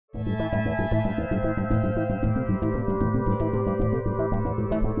So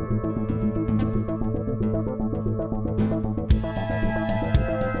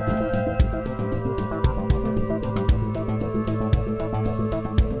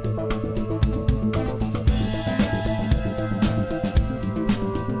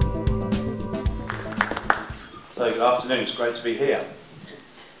good afternoon, it's great to be here.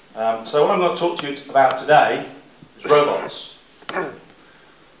 So what I'm going to talk to you about today is robots.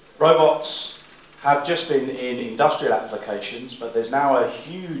 Robots have just been in industrial applications, but there's now a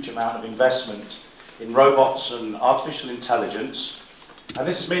huge amount of investment in robots and artificial intelligence. And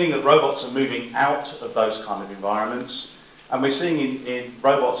this is meaning that robots are moving out of those kind of environments. And we're seeing in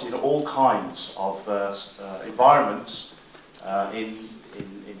robots in all kinds of environments in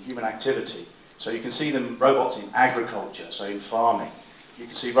human activity. So you can see them, robots in agriculture, so in farming. You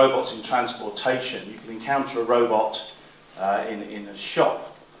can see robots in transportation. You can encounter a robot in a shop.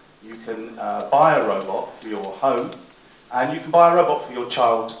 You can buy a robot for your home, and you can buy a robot for your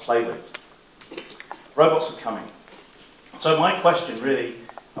child to play with. Robots are coming. So my question really,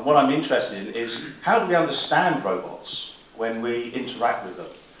 and what I'm interested in, is how do we understand robots when we interact with them?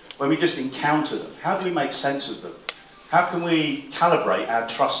 When we just encounter them? How do we make sense of them? How can we calibrate our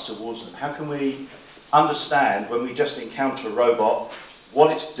trust towards them? How can we understand when we just encounter a robot what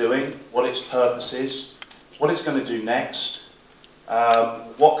it's doing, what its purpose is, what it's going to do next,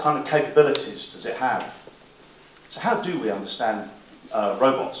 what kind of capabilities does it have? So how do we understand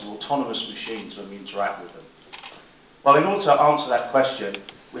robots and autonomous machines when we interact with them? Well, in order to answer that question,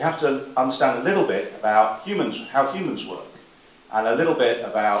 we have to understand a little bit about humans, how humans work, and a little bit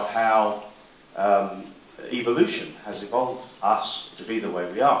about how evolution has evolved us to be the way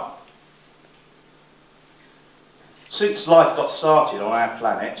we are. Since life got started on our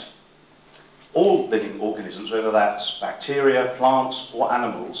planet, all living organisms, whether that's bacteria, plants or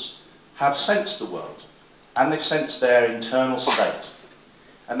animals, have sensed the world, and they've sensed their internal state.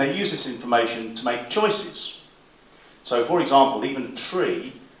 And they use this information to make choices. So for example, even a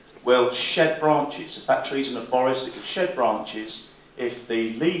tree will shed branches. If that tree's in a forest, it will shed branches if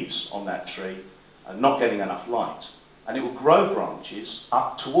the leaves on that tree are not getting enough light. And it will grow branches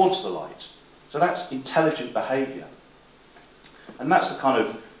up towards the light. So that's intelligent behaviour. And that's the kind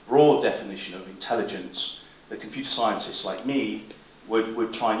of broad definition of intelligence that computer scientists like me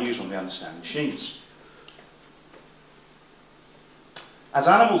would try and use when they understand machines. As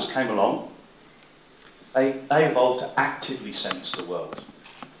animals came along, they evolved to actively sense the world.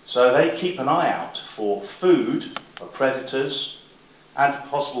 So they keep an eye out for food, for predators, and for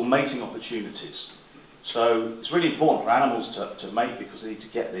possible mating opportunities. So it's really important for animals to mate because they need to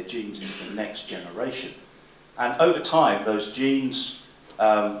get their genes into the next generation. And over time, those genes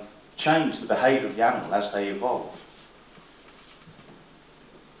change the behaviour of the animal as they evolve.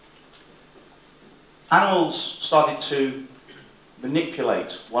 Animals started to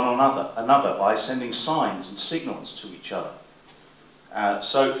manipulate one another by sending signs and signals to each other.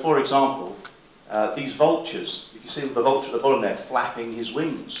 So, for example, these vultures, you can see the vulture at the bottom there flapping his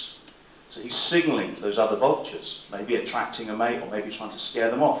wings. So he's signalling to those other vultures, maybe attracting a mate or maybe trying to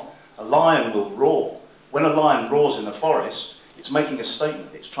scare them off. A lion will roar. When a lion roars in the forest, it's making a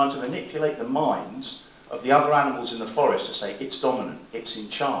statement. It's trying to manipulate the minds of the other animals in the forest to say it's dominant, it's in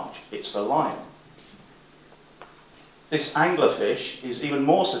charge, it's the lion. This anglerfish is even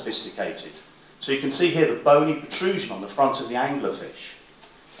more sophisticated. So you can see here the bony protrusion on the front of the anglerfish.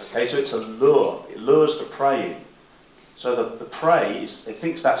 Okay, so it's a lure. It lures the prey in. So the prey, it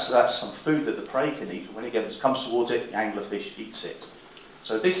thinks that's some food that the prey can eat, and when it comes towards it, the anglerfish eats it.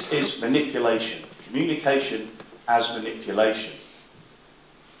 So this is manipulation. Communication as manipulation.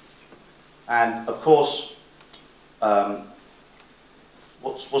 And of course,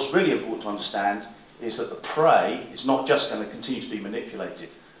 what's really important to understand is that the prey is not just going to continue to be manipulated.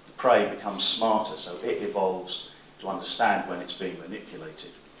 The prey becomes smarter, so it evolves to understand when it's being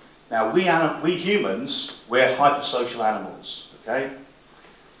manipulated. Now, we humans, we're hypersocial animals, okay?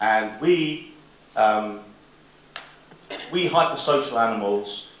 And we hypersocial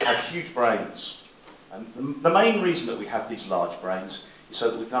animals have huge brains. And the main reason that we have these large brains is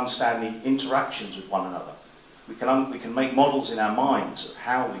so that we can understand the interactions with one another. We can make models in our minds of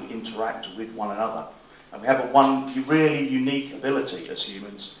how we interact with one another. And we have one really unique ability as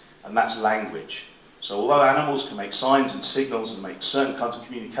humans, and that's language. So although animals can make signs and signals and make certain kinds of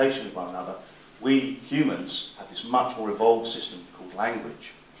communication with one another, we humans have this much more evolved system called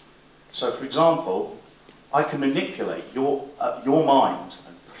language. So for example, I can manipulate your mind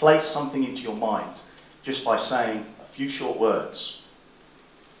and place something into your mind just by saying a few short words.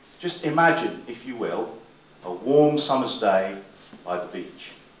 Just imagine, if you will, a warm summer's day by the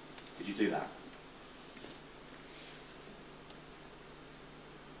beach. Could you do that?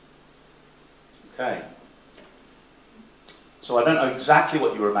 Okay. So I don't know exactly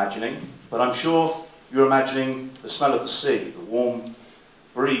what you were imagining, but I'm sure you're imagining the smell of the sea, the warm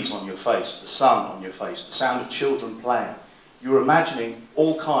breeze on your face, the sun on your face, the sound of children playing. You were imagining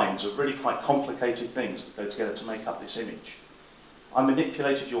all kinds of really quite complicated things that go together to make up this image. I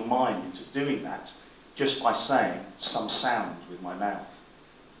manipulated your mind into doing that just by saying some sound with my mouth.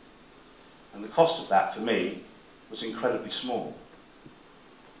 And the cost of that, for me, was incredibly small.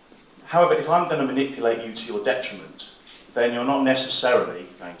 However, if I'm going to manipulate you to your detriment, then you're not necessarily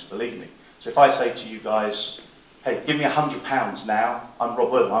going to believe me. So if I say to you guys, hey, give me £100 now, I'm Rob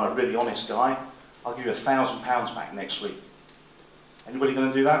Wortham, I'm a really honest guy, I'll give you £1,000 back next week. Anybody going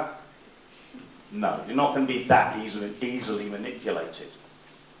to do that? No, you're not going to be that easily manipulated.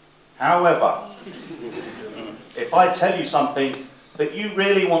 However, if I tell you something that you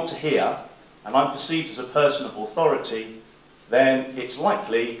really want to hear, and I'm perceived as a person of authority, then it's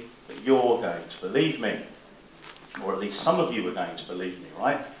likely that you're going to believe me. Or at least some of you are going to believe me,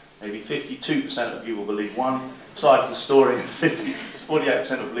 right? Maybe 52% of you will believe one side of the story and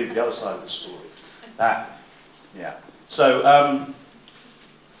 48% will believe the other side of the story. That, yeah. So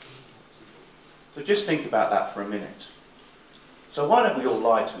just think about that for a minute. So why don't we all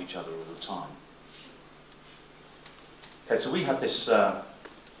lie to each other all the time? Okay, so we have this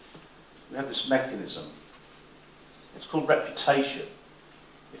mechanism. It's called reputation.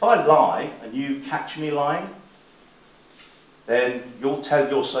 If I lie and you catch me lying, then you'll tell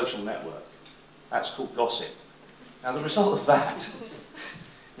your social network. That's called gossip. Now the result of that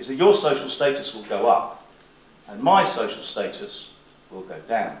is that your social status will go up and my social status will go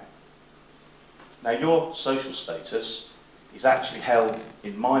down. Now your social status is actually held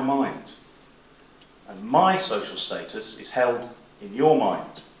in my mind, and my social status is held in your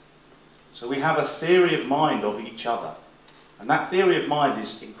mind. So we have a theory of mind of each other, and that theory of mind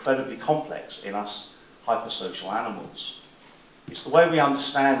is incredibly complex in us hypersocial animals. It's the way we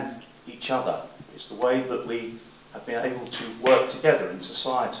understand each other. It's the way that we have been able to work together in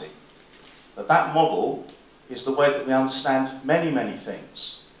society. But that model is the way that we understand many, many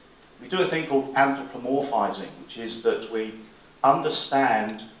things. We do a thing called anthropomorphizing, which is that we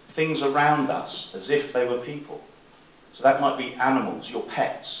understand things around us as if they were people. So that might be animals, your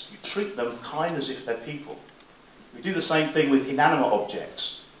pets. You treat them kind as if they're people. We do the same thing with inanimate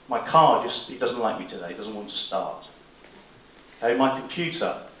objects. My car it doesn't like me today, it doesn't want to start. Okay, my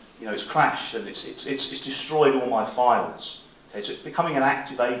computer, it's crashed and it's destroyed all my files. Okay, so it's becoming an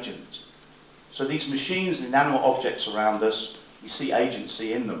active agent. So these machines and inanimate objects around us, we see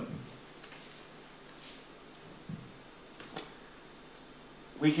agency in them.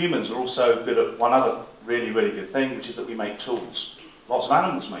 We humans are also good at one other really, really good thing, which is that we make tools. Lots of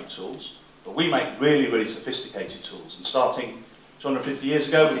animals make tools, but we make really, really sophisticated tools. And starting 250 years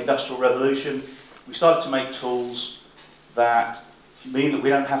ago with the Industrial Revolution, we started to make tools that mean that we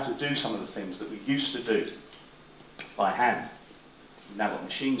don't have to do some of the things that we used to do by hand. We've now got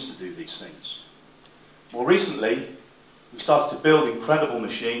machines to do these things. More recently, we started to build incredible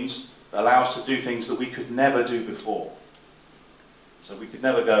machines that allow us to do things that we could never do before. So we could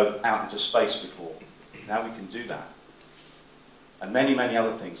never go out into space before. Now we can do that. And many, many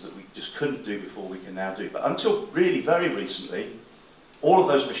other things that we just couldn't do before we can now do. But until really very recently, all of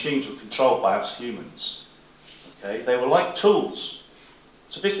those machines were controlled by us humans. Okay? They were like tools,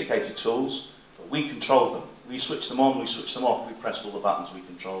 sophisticated tools, but we controlled them. We switched them on, we switched them off, we pressed all the buttons, we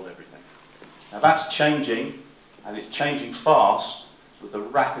controlled everything. Now that's changing, and it's changing fast with the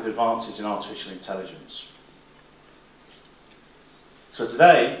rapid advances in artificial intelligence. So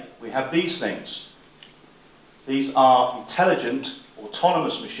today, we have these things. These are intelligent,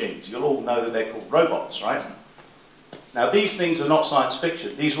 autonomous machines. You'll all know that they're called robots, right? Now these things are not science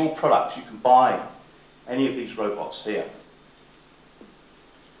fiction. These are all products. You can buy any of these robots here.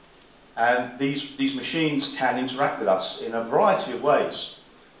 And these machines can interact with us in a variety of ways.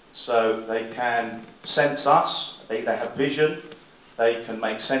 So they can sense us, they have vision, they can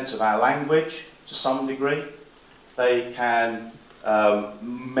make sense of our language to some degree, they can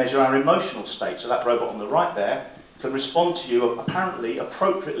measure our emotional state. So that robot on the right there can respond to you apparently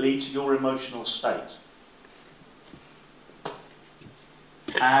appropriately to your emotional state.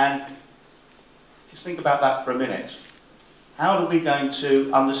 And just think about that for a minute. How are we going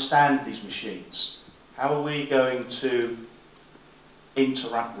to understand these machines? How are we going to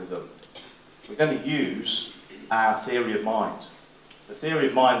interact with them? We're going to use our theory of mind. The theory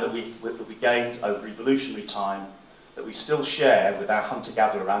of mind that we gained over evolutionary time, that we still share with our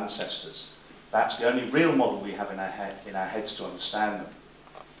hunter-gatherer ancestors. That's the only real model we have in our heads to understand them.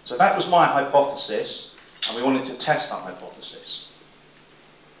 So that was my hypothesis, and we wanted to test that hypothesis.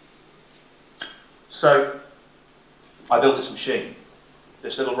 So I built this machine,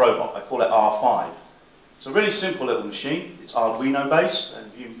 this little robot. I call it R5. It's a really simple little machine. It's Arduino based, and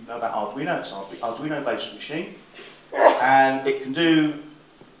if you know about Arduino, it's an Arduino based machine. And it can do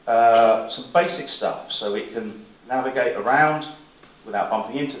some basic stuff. So it can navigate around without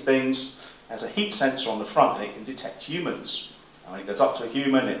bumping into things. It has a heat sensor on the front, and it can detect humans. And when it goes up to a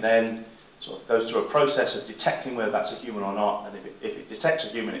human, it then sort of goes through a process of detecting whether that's a human or not. And if it detects a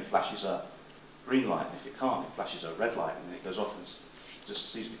human, it flashes a green light. And if it can't, it flashes a red light, and then it goes off and just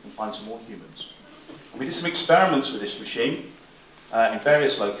sees if it can find some more humans. And we did some experiments with this machine in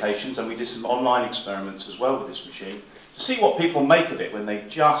various locations, and we did some online experiments as well with this machine to see what people make of it when they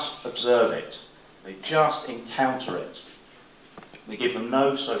just observe it. They just encounter it. We give them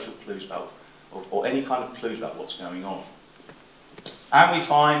no social clues about, or any kind of clues about what's going on. And we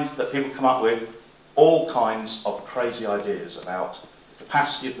find that people come up with all kinds of crazy ideas about the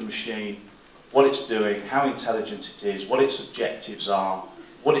capacity of the machine, what it's doing, how intelligent it is, what its objectives are,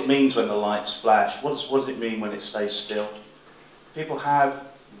 what it means when the lights flash, what does it mean when it stays still. People have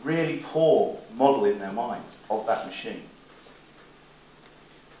really poor model in their mind of that machine.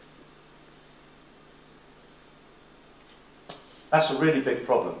 That's a really big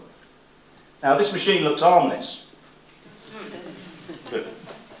problem. Now, this machine looks harmless. Good.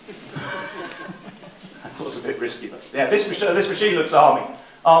 That was a bit risky, but yeah, this machine looks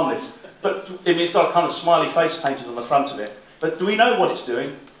harmless. But I mean, it's got a kind of smiley face painted on the front of it. But do we know what it's doing?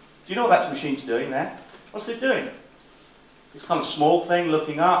 Do you know what that machine's doing there? What's it doing? This kind of small thing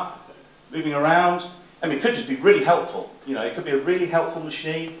looking up, moving around. I mean, it could just be really helpful. You know, it could be a really helpful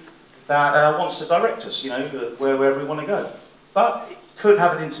machine that wants to direct us, you know, wherever we want to go. But it could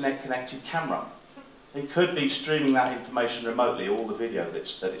have an internet-connected camera. It could be streaming that information remotely, all the video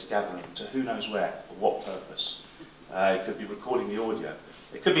that it's gathering, to who knows where, for what purpose. It could be recording the audio.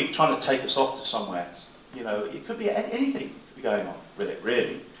 It could be trying to take us off to somewhere. You know, it could be anything could be going on with it,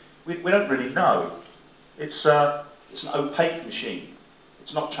 really. We don't really know. It's an opaque machine.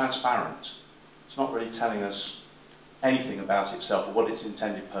 It's not transparent. It's not really telling us anything about itself or what its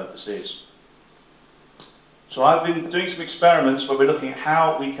intended purpose is. So I've been doing some experiments where we're looking at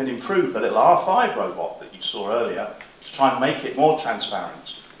how we can improve the little R5 robot that you saw earlier to try and make it more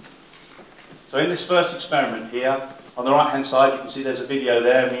transparent. So in this first experiment here, on the right-hand side, you can see there's a video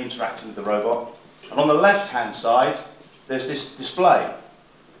there of me interacting with the robot. And on the left-hand side, there's this display.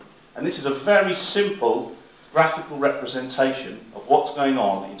 And this is a very simple graphical representation of what's going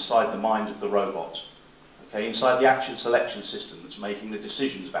on inside the mind of the robot. Okay, inside the action selection system that's making the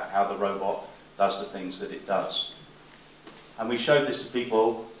decisions about how the robot does the things that it does. And we showed this to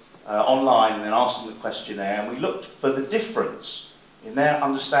people online and then asked them the questionnaire, and we looked for the difference in their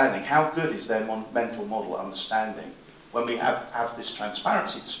understanding. How good is their mental model understanding when we have this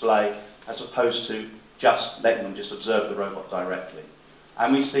transparency display as opposed to just letting them just observe the robot directly.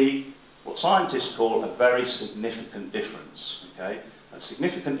 And we see what scientists call a very significant difference, okay? A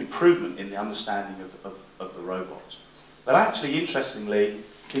significant improvement in the understanding of the robot. But actually, interestingly,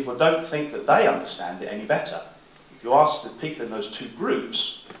 people don't think that they understand it any better. If you ask the people in those two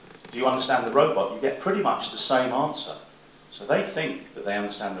groups, do you understand the robot, you get pretty much the same answer. So they think that they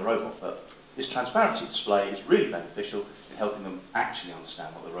understand the robot, but this transparency display is really beneficial in helping them actually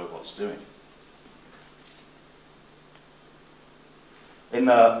understand what the robot's doing. In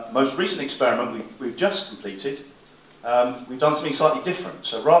the most recent experiment we've just completed, we've done something slightly different.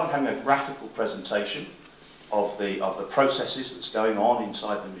 So rather than having a graphical presentation of the processes that's going on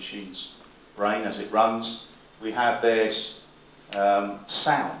inside the machine's brain as it runs, we have this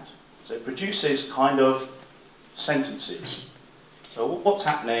sound. So it produces kind of sentences. So what's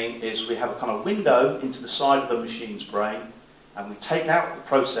happening is we have a kind of window into the side of the machine's brain, and we take out the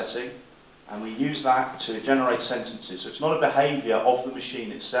processing and we use that to generate sentences. So it's not a behaviour of the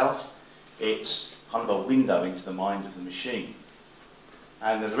machine itself, it's kind of a window into the mind of the machine.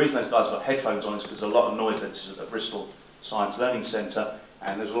 And the reason those guys have got headphones on is because there's a lot of noise. This is at the Bristol Science Learning Centre,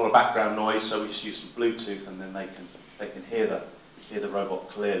 and there's a lot of background noise, so we just use some Bluetooth, and then they can hear the robot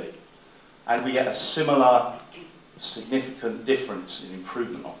clearly. And we get a similar significant difference in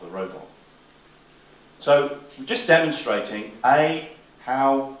improvement of the robot. So we're just demonstrating, A,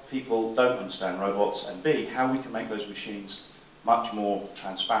 how people don't understand robots, and B, how we can make those machines much more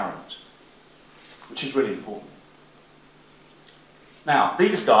transparent, which is really important. Now,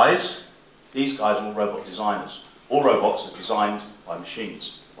 these guys are all robot designers. All robots are designed by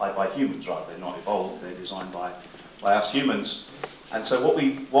machines, by humans, right? They're not evolved, they're designed by us humans. And so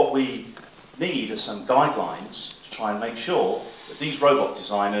what we need are some guidelines to to try and make sure that these robot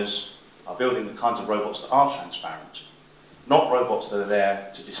designers are building the kinds of robots that are transparent, not robots that are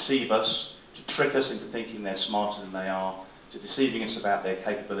there to deceive us, to trick us into thinking they're smarter than they are, to deceiving us about their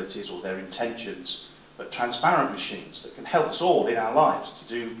capabilities or their intentions, but transparent machines that can help us all in our lives to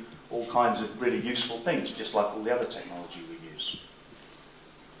do all kinds of really useful things, just like all the other technology we use.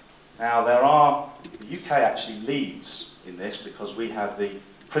 Now, the UK actually leads in this because we have the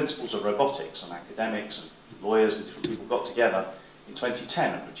principles of robotics, and academics and lawyers and different people got together in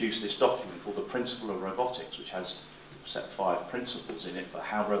 2010 and produced this document called the Principle of Robotics, which has a set of 5 principles in it for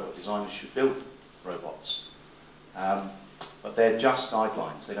how robot designers should build robots. But they're just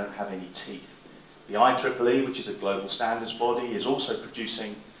guidelines, they don't have any teeth. The IEEE, which is a global standards body, is also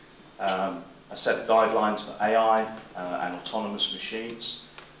producing a set of guidelines for AI and autonomous machines.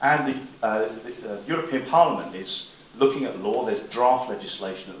 And the European Parliament is looking at law. There's draft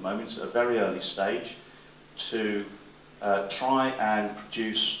legislation at the moment, it's at a very early stage, to try and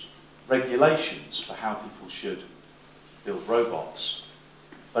produce regulations for how people should build robots.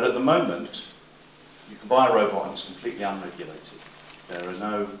 But at the moment, you can buy a robot and it's completely unregulated. There are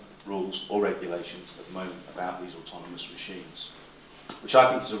no rules or regulations at the moment about these autonomous machines, which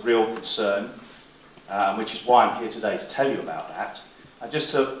I think is a real concern, which is why I'm here today to tell you about that, and just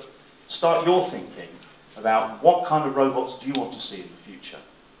to start your thinking about what kind of robots do you want to see in the future.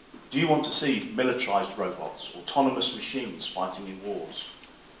 Do you want to see militarized robots, autonomous machines fighting in wars?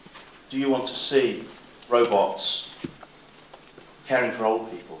 Do you want to see robots caring for old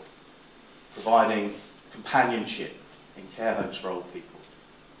people, providing companionship in care homes for old people?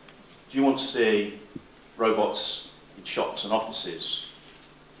 Do you want to see robots in shops and offices?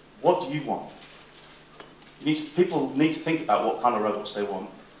 What do you want? People need to think about what kind of robots they want,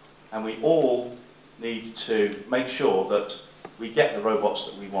 and we all need to make sure that we get the robots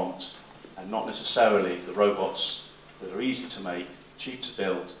that we want, and not necessarily the robots that are easy to make, cheap to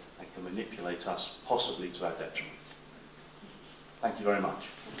build, and can manipulate us, possibly to our detriment. Thank you very much.